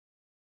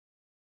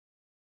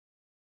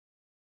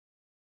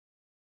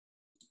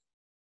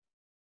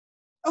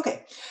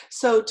Okay,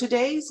 so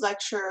today's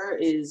lecture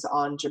is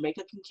on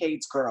Jamaica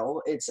Kincaid's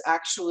Girl. It's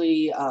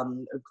actually a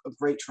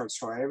great short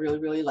story. I really,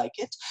 really like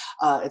it.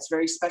 It's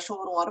very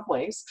special in a lot of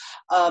ways.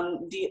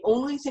 The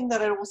only thing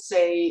that I will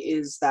say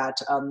is that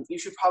you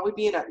should probably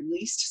be in at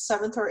least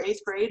 7th or 8th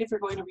grade if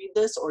you're going to read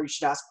this, or you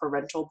should ask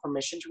parental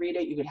permission to read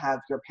it. You can have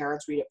your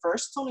parents read it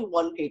first. It's only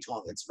 1 page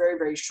long. It's very,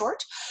 very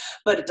short,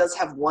 but it does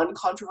have one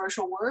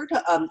controversial word.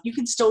 You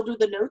can still do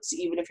the notes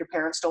even if your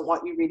parents don't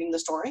want you reading the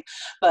story,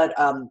 but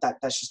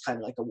that's just kind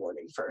of like a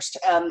warning first.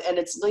 And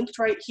it's linked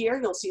right here.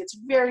 You'll see it's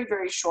very,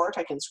 very short.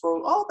 I can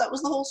scroll. Oh, that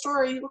was the whole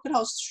story. Look at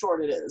how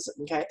short it is.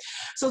 Okay,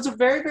 so it's a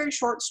very, very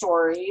short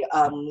story,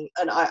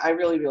 and I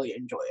really, really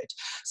enjoy it.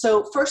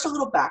 So first, a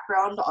little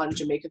background on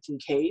Jamaica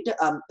Kincaid.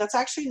 That's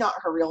actually not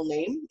her real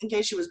name.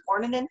 Okay, she was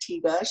born in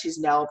Antigua. She's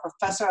now a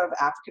professor of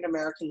African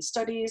American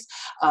Studies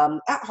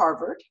at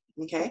Harvard.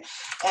 Okay,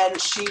 and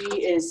she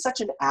is such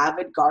an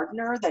avid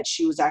gardener that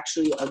she was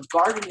actually a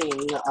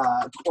gardening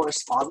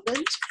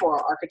correspondent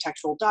for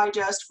Architectural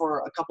Digest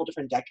for a couple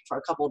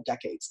of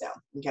decades now.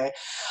 Okay,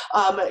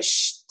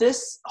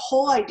 this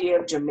whole idea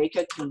of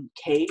Jamaica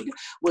Kincaid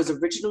was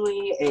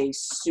originally a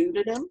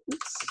pseudonym.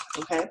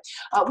 Okay,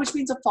 which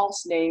means a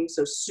false name.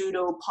 So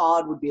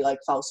pseudopod would be like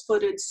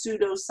false-footed.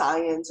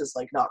 Pseudoscience is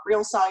like not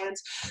real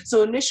science.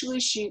 So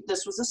initially,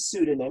 this was a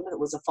pseudonym. It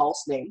was a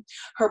false name.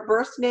 Her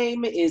birth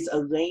name is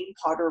Elaine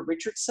Potter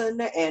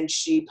Richardson, and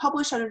she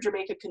published under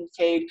Jamaica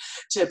Kincaid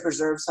to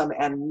preserve some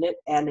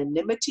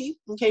anonymity.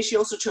 Okay, she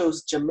also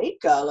chose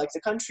Jamaica, like the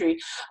country,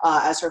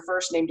 as her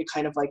first name to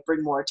kind of like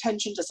bring more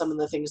attention to some of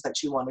the things that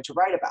she wanted to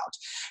write about.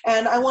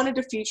 And I wanted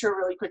to feature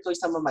really quickly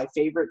some of my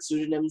favorite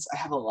pseudonyms. I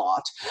have a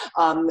lot.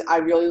 I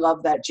really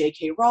love that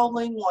J.K.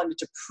 Rowling wanted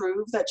to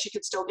prove that she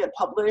could still get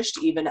published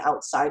even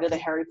outside of the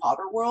Harry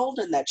Potter world,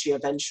 and that she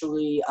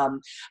eventually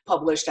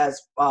published as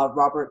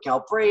Robert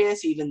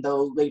Galbraith, even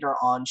though later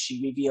on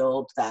she revealed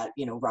that,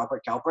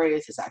 Robert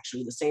Galbraith is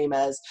actually the same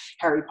as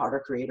Harry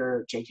Potter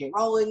creator J.K.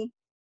 Rowling.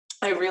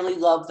 I really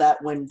love that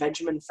when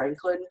Benjamin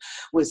Franklin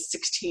was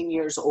 16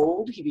 years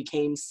old, he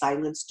became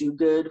Silence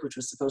Dogood, which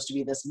was supposed to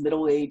be this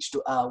middle-aged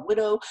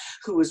widow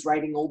who was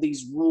writing all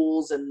these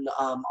rules and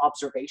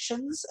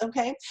observations,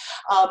 okay?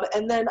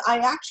 And then I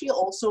actually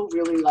also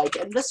really like,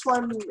 and this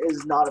one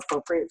is not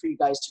appropriate for you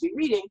guys to be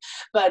reading,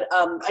 but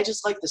I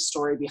just like the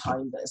story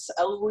behind this.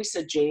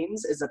 Eloisa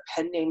James is a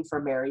pen name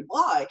for Mary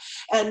Bly.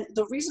 And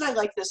the reason I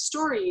like this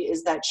story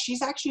is that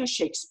she's actually a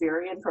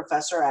Shakespearean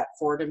professor at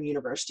Fordham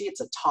University.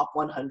 It's a top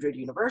 100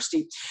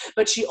 university,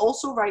 but she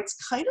also writes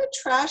kind of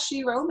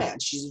trashy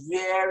romance. She's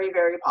very,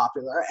 very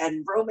popular,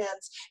 and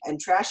romance and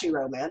trashy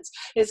romance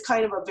is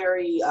kind of a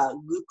very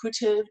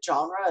lucrative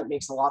genre. It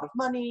makes a lot of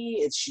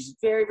money. She's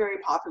very, very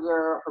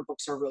popular. Her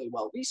books are really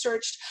well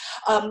researched,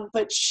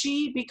 but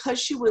because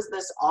she was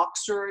this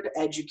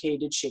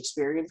Oxford-educated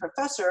Shakespearean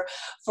professor,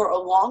 for a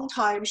long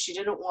time she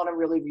didn't want to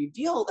really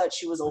reveal that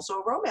she was also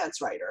a romance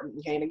writer.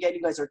 Okay, and again,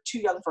 you guys are too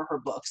young for her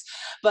books,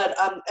 but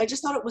I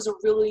just thought it was a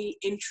really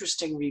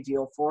interesting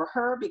reveal for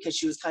her, because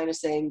she was kind of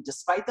saying,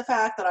 despite the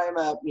fact that I'm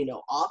a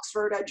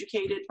Oxford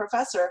educated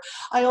professor,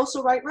 I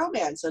also write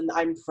romance, and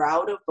I'm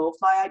proud of both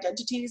my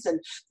identities. And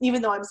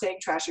even though I'm saying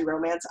trashy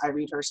romance, I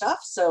read her stuff,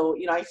 so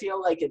I feel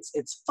like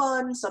it's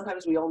fun.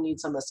 Sometimes we all need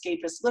some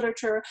escapist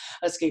literature,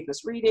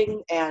 escapist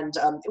reading, and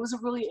it was a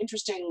really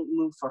interesting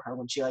move for her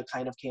when she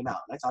kind of came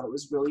out, and I thought it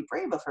was really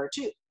brave of her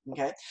too.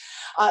 Okay,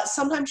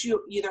 sometimes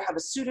you either have a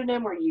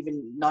pseudonym, or you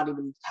even not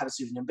even have a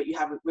pseudonym, but you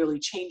have really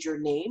change your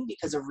name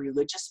because of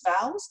religious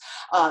vows.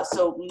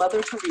 So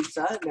Mother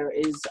Teresa, and there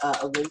is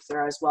a link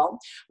there as well,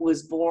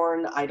 was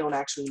born, I don't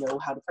actually know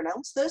how to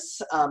pronounce this,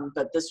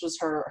 but this was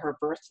her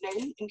birth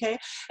name, okay?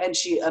 And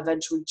she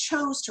eventually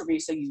chose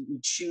Teresa. You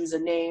choose a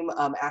name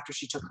after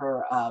she took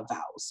her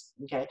vows,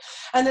 okay?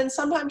 And then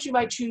sometimes you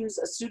might choose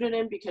a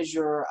pseudonym because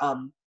you're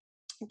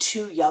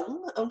too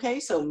young, okay?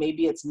 So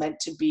maybe it's meant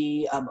to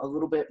be a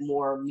little bit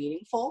more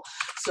meaningful.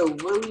 So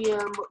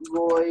William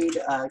Lloyd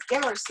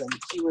Garrison,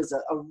 he was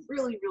a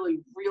really, really,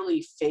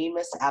 really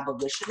famous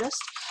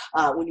abolitionist.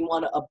 When you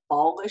want to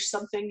abolish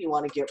something, you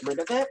want to get rid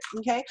of it,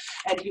 okay?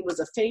 And he was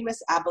a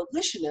famous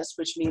abolitionist,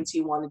 which means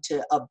he wanted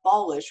to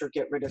abolish or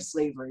get rid of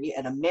slavery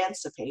and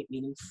emancipate,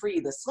 meaning free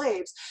the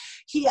slaves.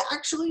 He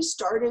actually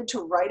started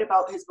to write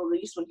about his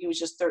beliefs when he was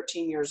just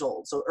 13 years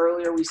old. So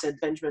earlier we said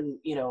Benjamin,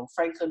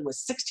 Franklin was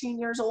 16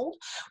 years old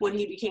when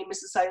he became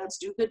Mrs. Silence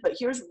Dogood, but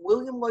here's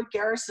William Lloyd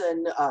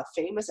Garrison, a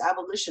famous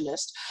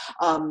abolitionist,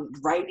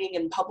 writing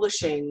and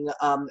publishing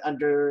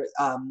under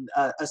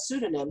a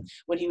pseudonym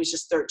when he was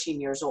just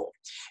 13 years old.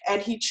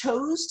 And he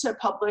chose to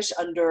publish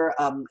under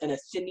an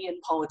Athenian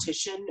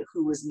politician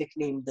who was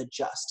nicknamed the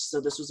Just. So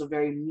this was a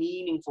very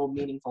meaningful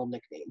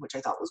nickname, which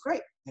I thought was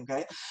great,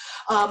 okay?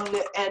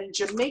 And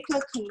Jamaica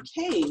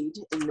Kincaid,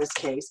 in this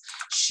case,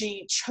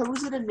 she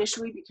chose it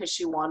initially because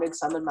she wanted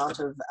some amount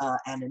of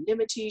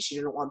anonymity. She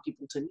didn't want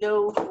people to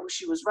know who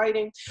she was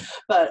writing,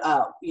 but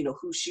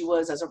who she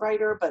was as a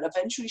writer. But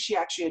eventually she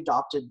actually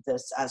adopted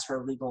this as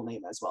her legal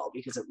name as well,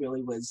 because it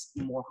really was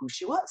more who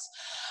she was.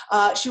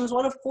 She was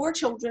one of 4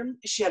 children children.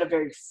 She had a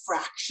very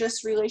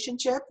fractious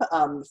relationship.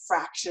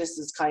 Fractious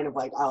is kind of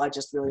like, oh, I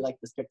just really like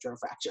this picture of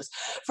fractious.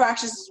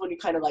 Fractious is when you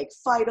kind of like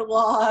fight a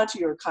lot,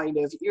 you're kind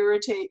of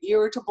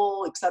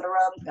irritable, etc.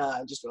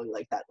 I just really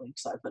like that link,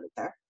 so I put it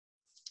there.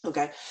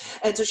 Okay,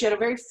 and so she had a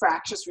very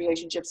fractious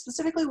relationship,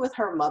 specifically with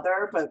her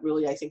mother, but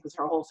really I think with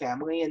her whole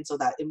family, and so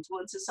that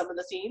influences some of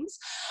the themes.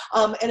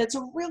 And it's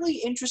a really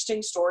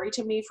interesting story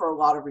to me for a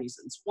lot of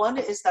reasons. One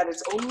is that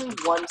it's only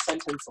one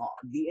sentence long.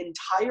 The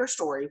entire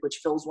story,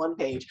 which fills one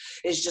page,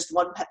 is just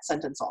one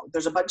sentence long.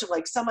 There's a bunch of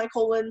like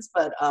semicolons,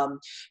 but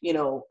you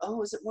know,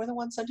 oh, is it more than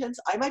one sentence?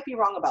 I might be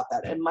wrong about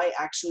that. It might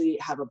actually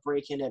have a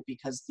break in it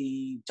because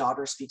the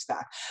daughter speaks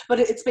back. But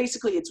it's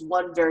basically, it's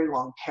one very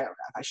long paragraph.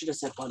 I should have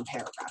said one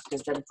paragraph,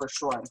 because then for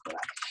sure I'm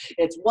correct.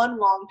 It's one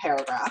long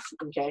paragraph,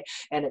 okay,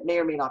 and it may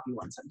or may not be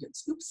one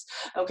sentence. Oops.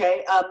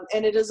 Okay,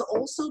 and it is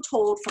also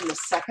told from the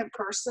second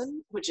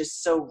person, which is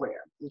so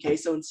rare. Okay,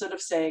 so instead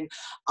of saying,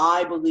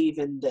 I believe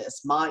in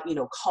this, my, you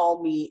know,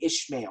 call me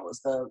Ishmael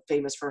is the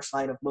famous first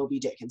line of Moby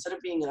Dick. Instead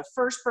of being in a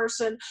first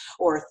person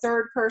or a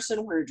third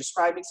person where you're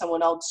describing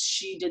someone else,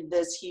 she did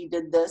this, he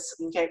did this,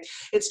 okay,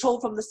 it's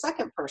told from the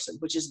second person,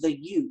 which is the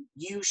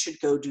you should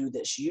go do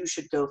this, you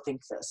should go think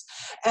this.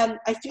 And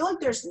I feel like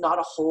there's not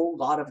a whole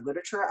lot of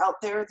literature out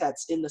there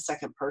that's in the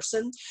second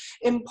person,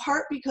 in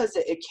part because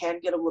it can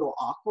get a little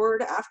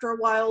awkward after a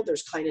while.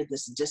 There's kind of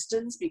this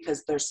distance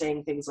because they're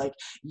saying things like,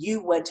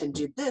 you went and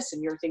did this,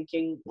 and you're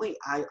thinking, wait,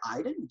 I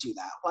didn't do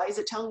that. Why is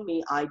it telling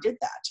me I did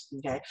that?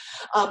 Okay,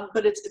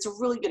 but it's a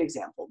really good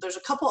example. There's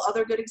a couple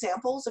other good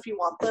examples if you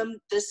want them.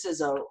 This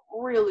is a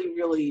really,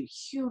 really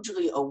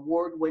hugely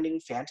award-winning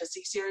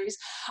fantasy series.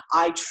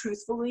 I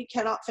truthfully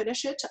cannot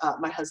finish it.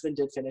 My husband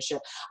did finish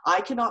it.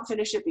 I cannot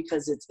finish it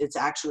because it's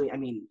actually, I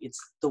mean, it's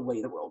the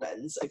way the world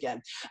ends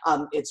again.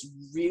 It's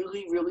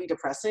really, really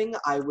depressing.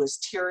 I was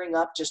tearing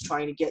up just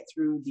trying to get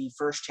through the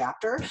first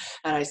chapter,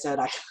 and I said,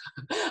 I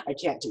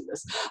can't do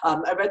this.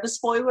 I read the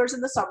spoilers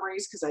and the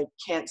summaries because I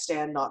can't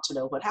stand not to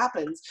know what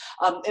happens.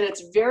 And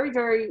it's very,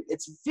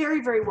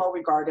 very well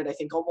regarded. I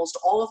think almost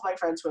all of my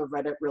friends who have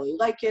read it really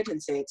like it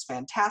and say it's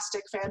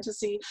fantastic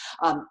fantasy.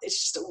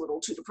 It's just a little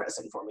too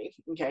depressing for me.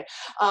 Okay,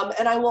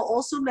 and I will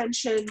also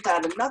mention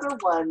that another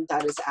one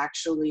that is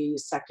actually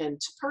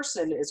second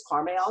person is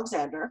Kwame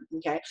Alexander.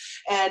 Okay,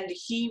 and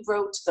he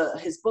wrote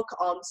his book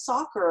on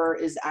soccer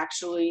is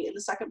actually in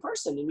the second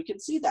person, and we can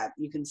see that.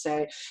 You can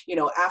say, you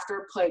know,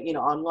 after playing, you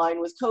know, online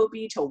with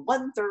Kobe till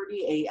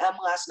 1:30 a.m.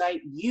 last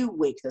night, you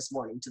wake this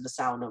morning to the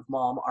sound of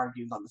mom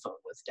arguing on the phone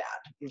with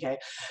dad. Okay,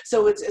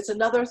 so it's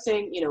another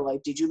thing, you know,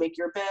 like, did you make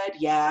your bed?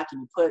 Yeah. Can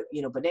you put,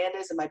 you know,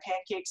 bananas in my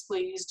pancakes,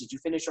 please? Did you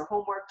finish your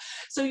homework?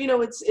 So, you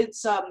know, it's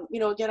you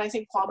know, again, I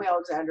think Kwame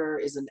Alexander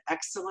is an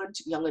excellent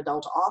young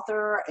adult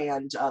author,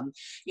 and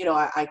you know,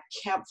 I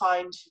can't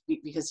find,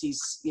 because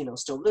he's, you know,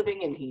 still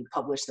living and he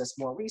published this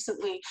more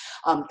recently,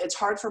 it's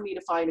hard for me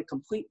to find a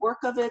complete work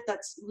of it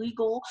that's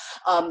legal,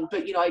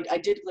 but you know, I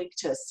did link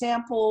to a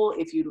sample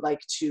if you'd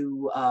like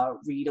to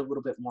read a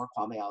little bit more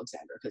Kwame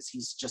Alexander, because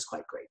he's just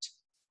quite great.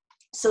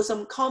 So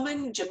some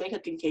common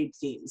Jamaica Kincaid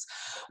themes.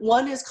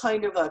 One is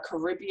kind of a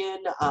Caribbean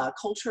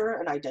culture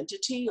and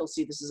identity. You'll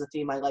see this is a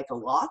theme I like a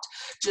lot.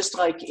 Just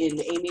like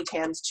in Amy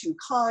Tan's Two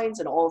Kinds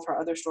and all of her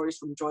other stories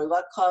from Joy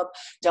Luck Club,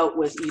 dealt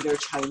with either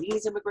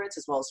Chinese immigrants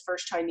as well as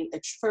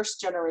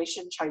first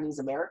generation Chinese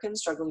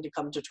Americans struggling to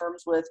come to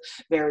terms with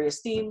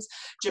various themes.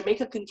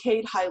 Jamaica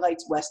Kincaid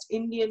highlights West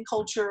Indian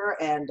culture,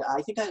 and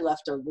I think I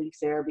left a link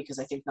there because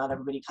I think not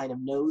everybody kind of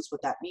knows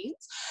what that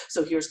means.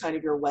 So here's kind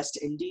of your West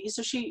Indies.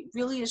 So she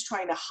really is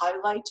trying to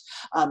highlight,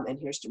 and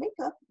here's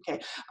Jamaica, okay,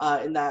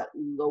 in that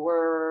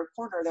lower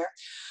corner there.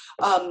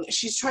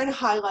 She's trying to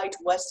highlight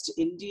West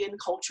Indian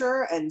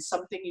culture, and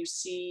something you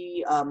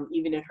see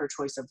even in her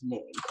choice of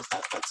name, because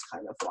that's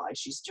kind of why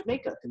she's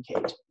Jamaica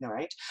Kincaid, all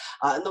right?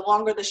 And the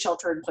longer the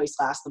shelter in place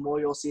lasts, the more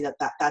you'll see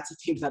that's a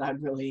theme that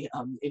I'm really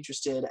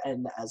interested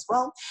in as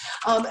well.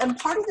 And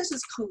part of this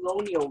is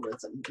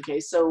colonialism,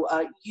 okay? So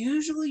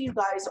usually you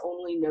guys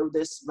only know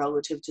this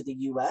relative to the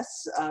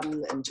US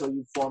until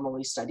you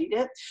formally studied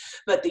it.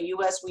 But the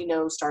US, we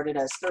know, started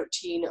as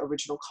 13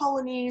 original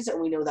colonies,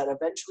 and we know that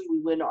eventually we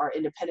win our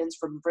independence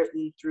from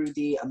Britain through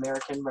the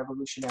American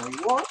Revolutionary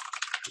War.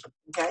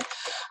 Okay,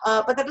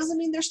 but that doesn't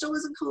mean there still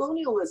isn't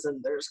colonialism.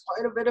 There's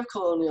quite a bit of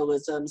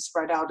colonialism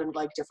spread out in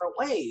like different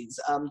ways.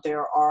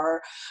 There are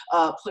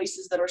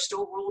places that are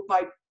still ruled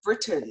by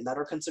Britain that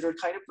are considered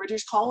kind of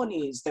British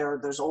colonies.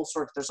 There's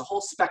a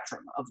whole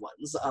spectrum of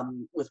ones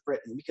with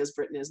Britain, because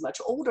Britain is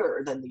much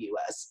older than the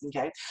US,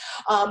 okay?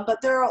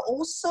 But there are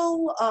also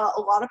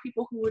a lot of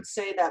people who would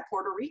say that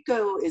Puerto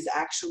Rico is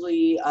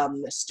actually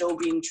still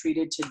being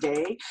treated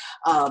today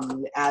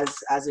as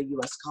a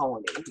US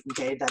colony,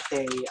 okay? That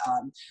they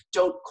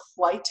don't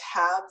quite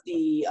have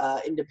the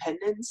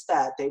independence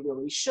that they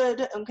really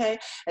should, okay?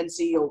 And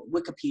see,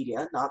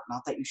 Wikipedia, not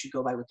that you should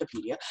go by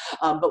Wikipedia,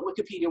 but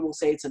Wikipedia will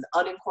say it's an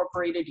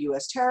unincorporated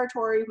U.S.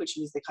 territory, which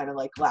means they kind of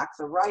like lack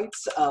the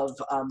rights of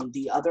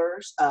the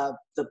others,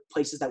 the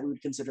places that we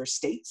would consider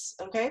states,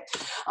 okay?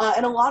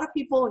 And a lot of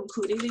people,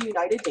 including the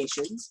United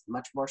Nations,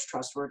 much more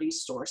trustworthy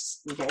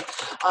source, okay,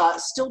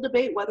 still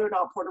debate whether or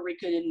not Puerto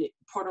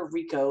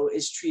Rico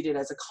is treated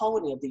as a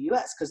colony of the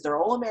U.S. because they're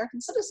all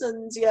American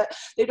citizens, yet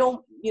they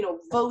don't,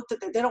 vote,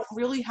 that they don't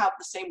really have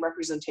the same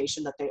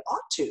representation that they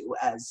ought to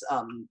as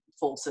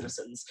full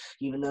citizens,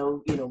 even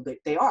though,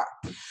 they are.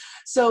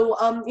 So,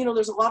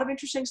 there's a lot of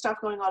interesting stuff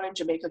going on in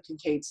Jamaica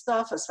Kincaid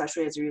stuff,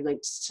 especially as it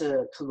relates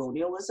to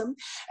colonialism.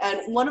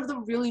 And one of the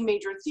really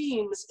major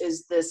themes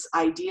is this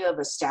idea of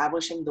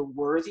establishing the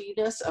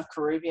worthiness of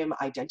Caribbean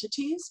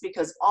identities,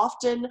 because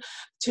often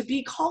to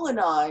be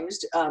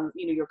colonized,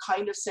 you're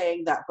kind of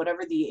saying that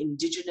whatever the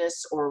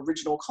indigenous or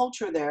original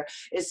culture there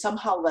is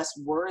somehow less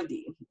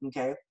worthy,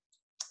 okay?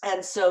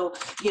 And so,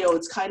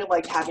 it's kind of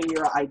like having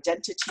your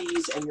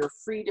identities and your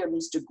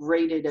freedoms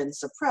degraded and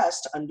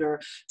suppressed under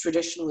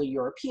traditionally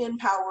European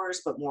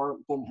powers, but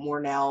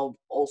more now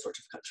all sorts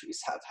of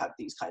countries have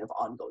these kind of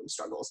ongoing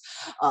struggles.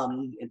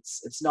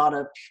 It's not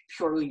a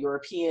purely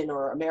European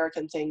or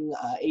American thing.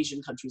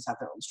 Asian countries have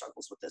their own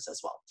struggles with this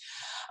as well.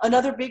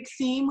 Another big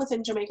theme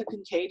within Jamaica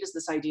Kincaid is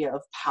this idea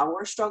of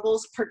power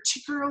struggles,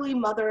 particularly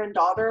mother and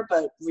daughter,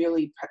 but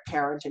really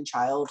parent and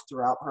child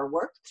throughout her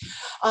work.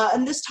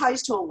 And this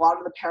ties to a lot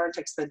of the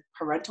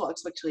parental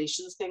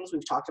expectations things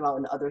we've talked about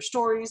in other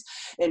stories.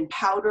 In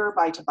Powder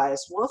by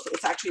Tobias Wolff,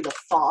 it's actually the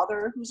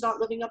father who's not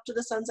living up to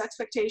the son's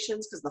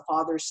expectations because the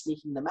father's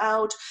sneaking them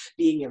out,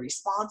 being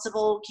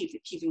irresponsible,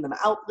 keeping them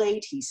out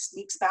late. He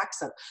sneaks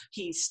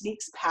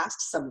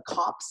past some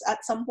cops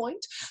at some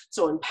point.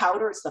 So in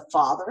Powder, it's the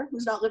father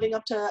who's not living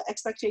up to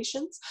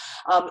expectations.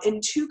 In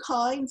Two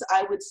Kinds,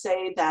 I would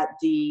say that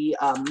the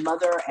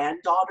mother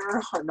and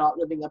daughter are not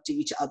living up to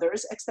each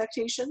other's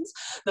expectations.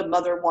 The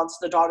mother wants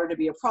the daughter to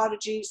be a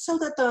prodigy so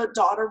that the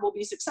daughter will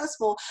be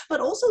successful, but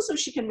also so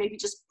she can maybe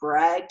just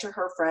brag to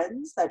her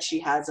friends that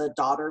she has a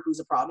daughter who's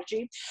a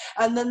prodigy.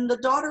 And then the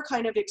daughter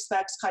kind of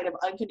expects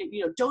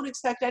don't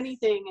expect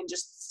anything and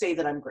just say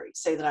that I'm great,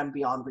 say that I'm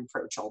beyond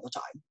reproach all the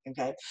time,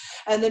 okay?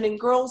 And then in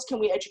Girls, Can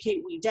We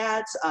Educate We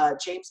Dads?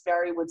 James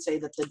Barry would say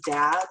that the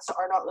dads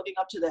are not living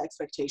up to the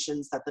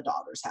expectations that the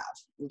daughters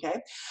have, okay?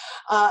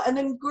 And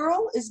then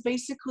Girl is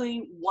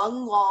basically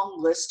one long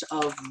list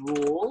of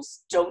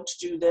rules. Don't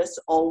do this,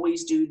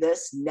 always do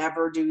this,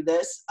 never do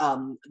this,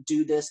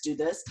 do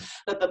this,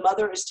 that the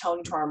mother is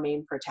telling to our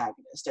main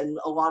protagonist. And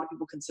a lot of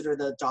people consider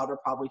the daughter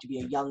probably to be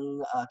a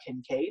young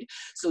Kincaid.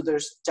 So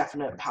there's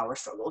definite power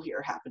struggle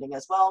here happening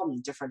as well,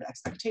 and different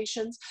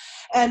expectations.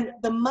 And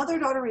the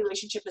mother-daughter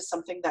relationship is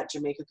something that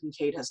Jamaica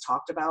Kincaid has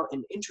talked about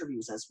in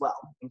interviews as well,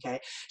 okay?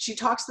 She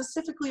talks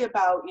specifically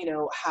about,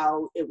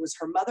 how it was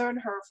her mother and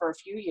her for a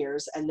few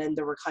years, and then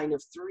there were kind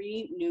of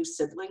 3 new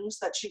siblings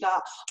that she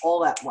got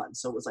all at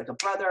once. So it was like a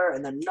brother,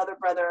 and then another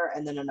brother,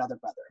 and then another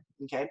brother,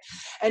 okay?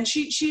 And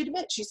she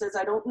admits, she says,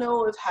 I don't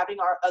know if having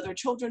our other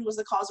children was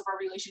the cause of our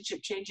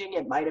relationship changing.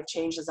 It might have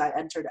changed as I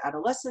entered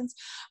adolescence,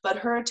 but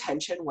her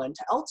attention went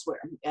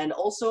elsewhere. And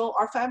also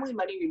our family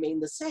money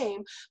remained the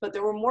same, but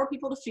there were more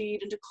people to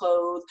feed and to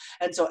clothe.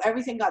 And so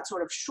everything got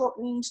sort of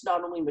shortened,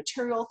 not only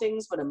material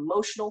things, but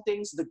emotional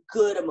things, the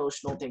good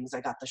emotional things.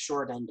 I got the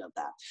short end of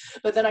that.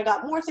 But then I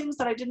got more things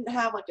that I didn't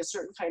have, like a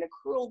certain kind of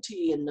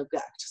cruelty and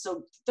neglect.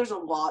 So there's a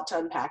lot to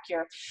unpack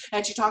here.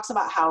 And she talks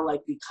about how,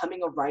 like,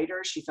 becoming a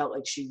writer, she felt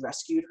like she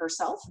rescued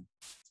herself.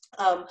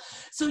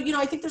 So,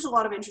 I think there's a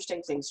lot of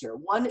interesting things here.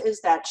 One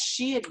is that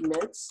she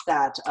admits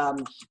that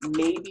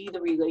maybe the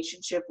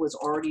relationship was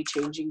already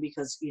changing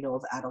because,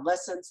 of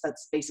adolescence.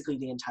 That's basically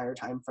the entire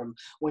time from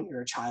when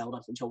you're a child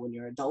up until when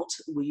you're an adult.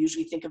 We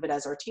usually think of it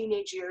as our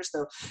teenage years,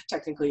 though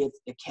technically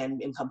it can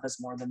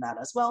encompass more than that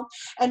as well.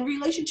 And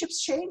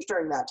relationships change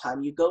during that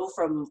time. You go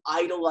from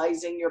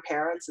idolizing your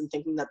parents and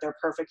thinking that they're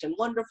perfect and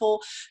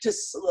wonderful to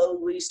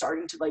slowly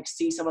starting to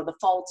see some of the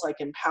faults,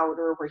 like in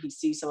Powder, where he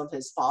sees some of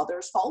his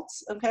father's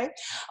faults, okay?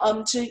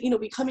 To,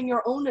 becoming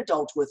your own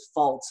adult with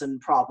faults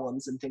and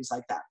problems and things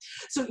like that.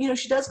 So,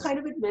 she does kind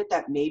of admit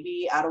that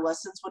maybe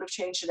adolescence would have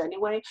changed it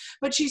anyway,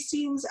 but she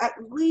seems at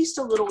least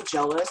a little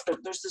jealous that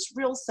there's this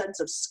real sense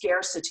of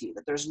scarcity,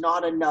 that there's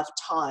not enough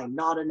time,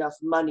 not enough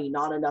money,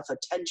 not enough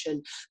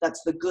attention.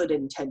 That's the good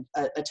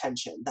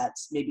attention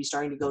that's maybe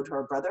starting to go to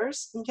her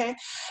brothers, okay?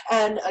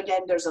 And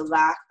again, there's a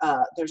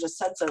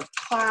sense of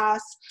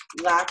class,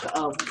 lack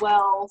of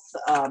wealth,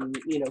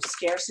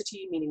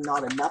 scarcity, meaning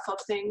not enough of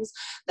things.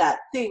 that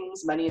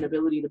things, money and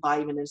ability to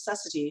buy even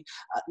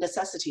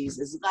necessities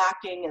is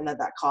lacking, and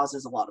that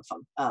causes a lot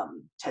of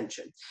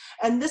tension.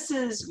 And this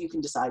is, you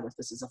can decide if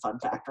this is a fun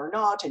fact or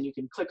not, and you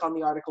can click on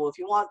the article if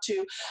you want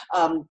to,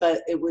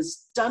 but it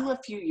was done a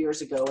few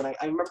years ago, and I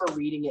remember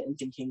reading it and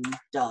thinking,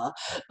 duh.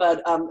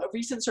 But a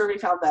recent survey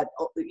found that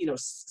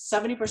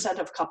 70%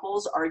 of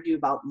couples argue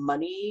about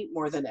money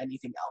more than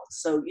anything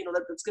else. So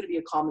that's going to be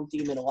a common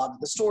theme in a lot of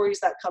the stories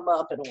that come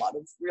up and a lot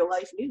of real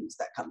life news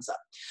that comes up.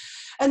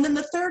 And then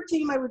the third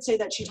theme I would say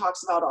that she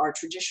talks about are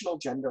traditional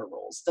gender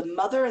roles. The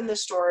mother in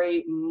this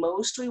story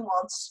mostly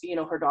wants,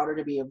 her daughter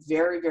to be a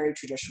very, very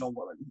traditional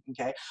woman.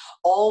 Okay,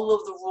 all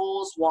of the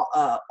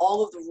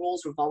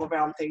rules revolve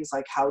around things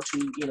like how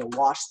to,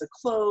 wash the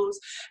clothes,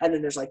 and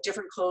then there's like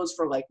different clothes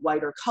for like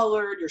white or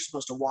colored. You're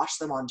supposed to wash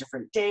them on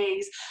different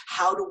days.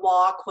 How to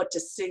walk, what to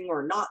sing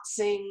or not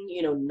sing,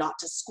 not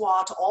to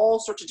squat. All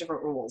sorts of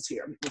different rules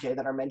here. Okay,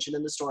 that are mentioned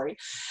in the story,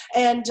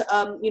 and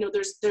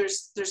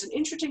there's an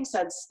interesting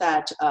sense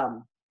that.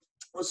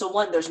 So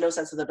one, there's no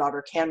sense that the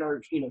daughter can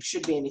or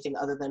should be anything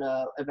other than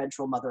a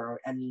eventual mother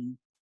and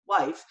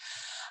wife.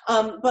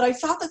 But I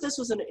thought that this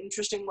was an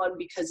interesting one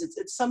because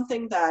it's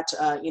something that,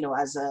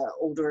 as an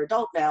older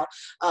adult now,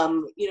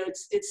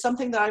 it's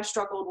something that I've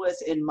struggled with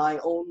in my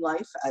own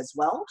life as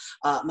well.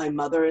 My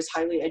mother is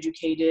highly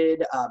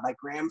educated. My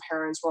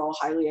grandparents were all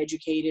highly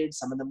educated.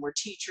 Some of them were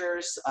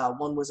teachers.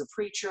 One was a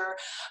preacher.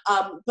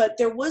 But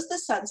there was the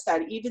sense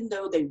that even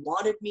though they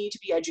wanted me to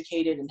be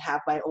educated and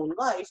have my own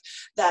life,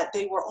 that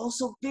they were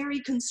also very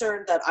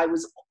concerned that I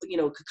was,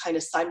 kind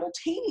of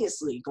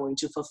simultaneously going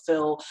to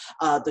fulfill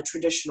the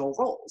traditional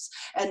roles.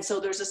 And so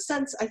there's a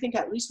sense, I think,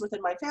 at least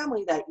within my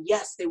family, that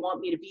yes, they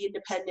want me to be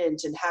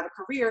independent and have a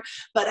career,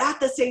 but at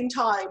the same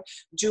time,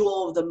 do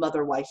all of the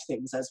mother-wife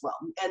things as well.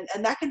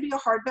 And that can be a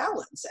hard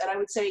balance. And I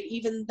would say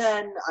even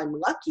then, I'm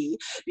lucky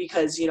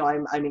because,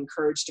 I'm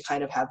encouraged to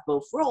kind of have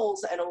both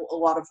roles, and a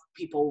lot of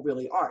people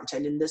really aren't.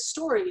 And in this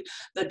story,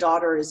 the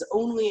daughter is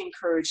only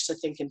encouraged to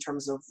think in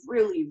terms of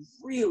really,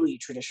 really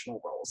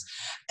traditional roles.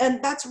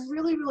 And that's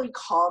really, really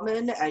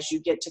common as you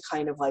get to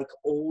kind of like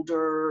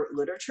older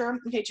literature.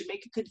 Okay,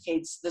 Jamaica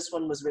Kincaid's, this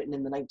one was written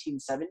in the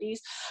 1970s,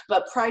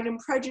 but Pride and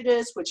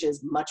Prejudice, which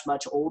is much,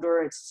 much older,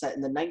 it's set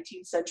in the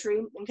 19th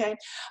century, okay?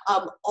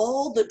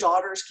 All the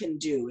daughters can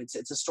do, it's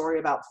a story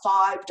about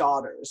 5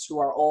 daughters who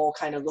are all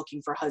kind of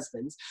looking for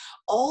husbands.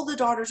 All the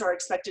daughters are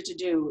expected to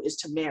do is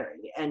to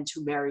marry, and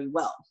to marry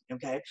well,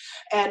 okay?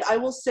 And I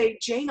will say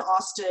Jane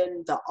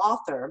Austen, the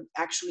author,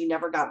 actually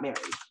never got married,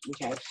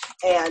 okay?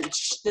 And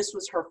this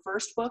was her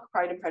first book.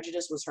 Pride and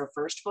Prejudice was her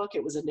first book.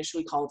 It was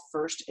initially called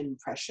First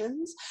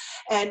Impressions.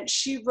 And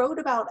she wrote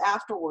about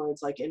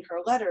afterwards, like in her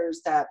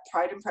letters, that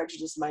Pride and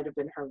Prejudice might have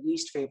been her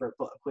least favorite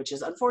book, which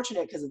is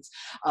unfortunate because it's,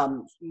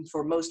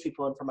 for most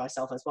people and for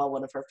myself as well,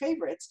 one of her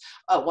favorites,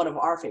 one of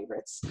our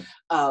favorites,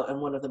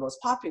 and one of the most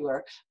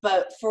popular.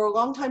 But for a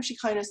long time, she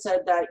kind of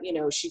said that,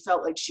 she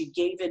felt like she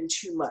gave in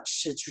too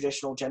much to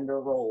traditional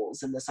gender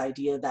roles and this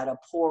idea that a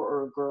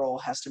poorer girl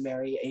has to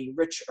marry a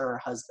richer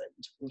husband,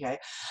 okay?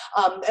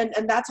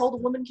 And that's all the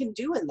woman can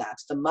do in that.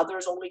 The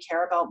mothers only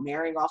care about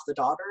marrying off the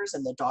daughters,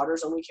 and the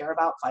daughters only care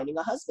about finding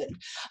a husband.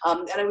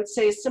 And I would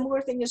say a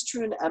similar thing is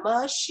true in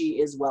Emma. She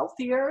is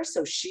wealthier,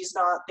 so she's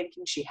not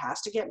thinking she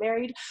has to get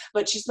married,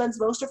 but she spends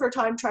most of her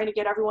time trying to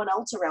get everyone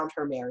else around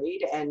her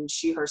married, and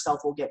she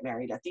herself will get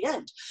married at the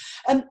end.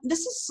 And this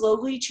is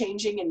slowly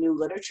changing in new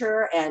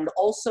literature, and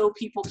also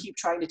people keep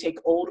trying to take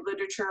old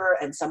literature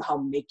and somehow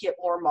make it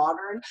more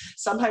modern,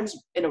 sometimes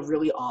in a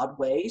really odd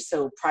way.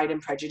 So Pride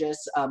and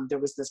Prejudice, there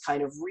was this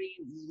kind of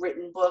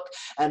rewritten book,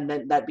 and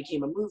then that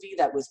became a movie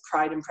that was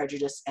Pride and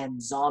Prejudice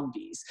and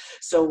Zombies.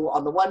 So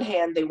on the one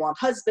hand, they want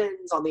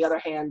husbands. On the other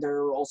hand,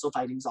 they're also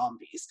fighting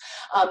zombies.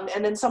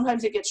 And then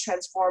sometimes it gets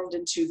transformed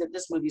into that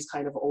this movie's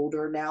kind of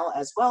older now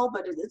as well,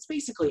 but it's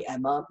basically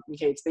Emma.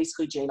 Okay, it's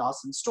basically Jane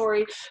Austen's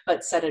story,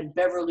 but set in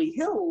Beverly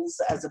Hills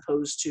as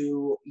opposed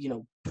to,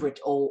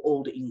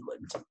 old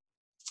England.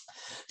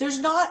 There's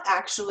not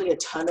actually a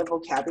ton of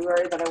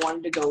vocabulary that I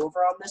wanted to go over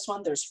on this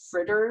one. There's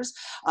fritters,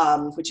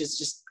 which is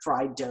just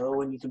fried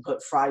dough, and you can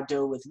put fried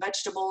dough with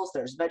vegetables.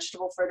 There's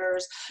vegetable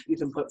fritters. You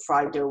can put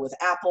fried dough with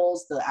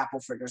apples. The apple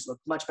fritters look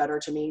much better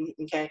to me,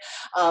 okay?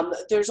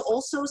 There's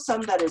also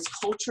some that is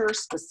culture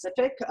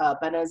specific.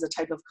 Benna is a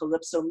type of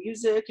calypso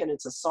music, and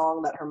it's a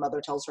song that her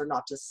mother tells her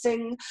not to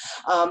sing.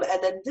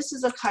 And then this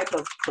is a type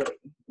of pudding,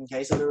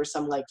 okay? So there was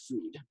some like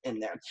food in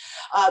there.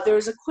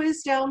 There's a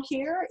quiz down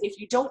here. If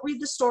you don't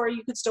read the story,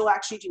 you could still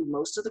actually do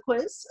most of the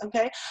quiz,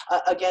 okay?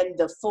 Again,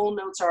 the full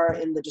notes are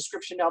in the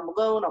description down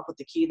below, and I'll put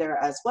the key there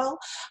as well.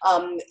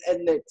 And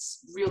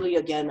it's really,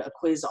 again, a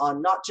quiz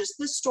on not just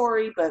this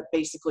story, but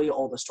basically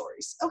all the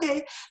stories.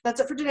 Okay, that's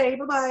it for today.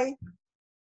 Bye-bye.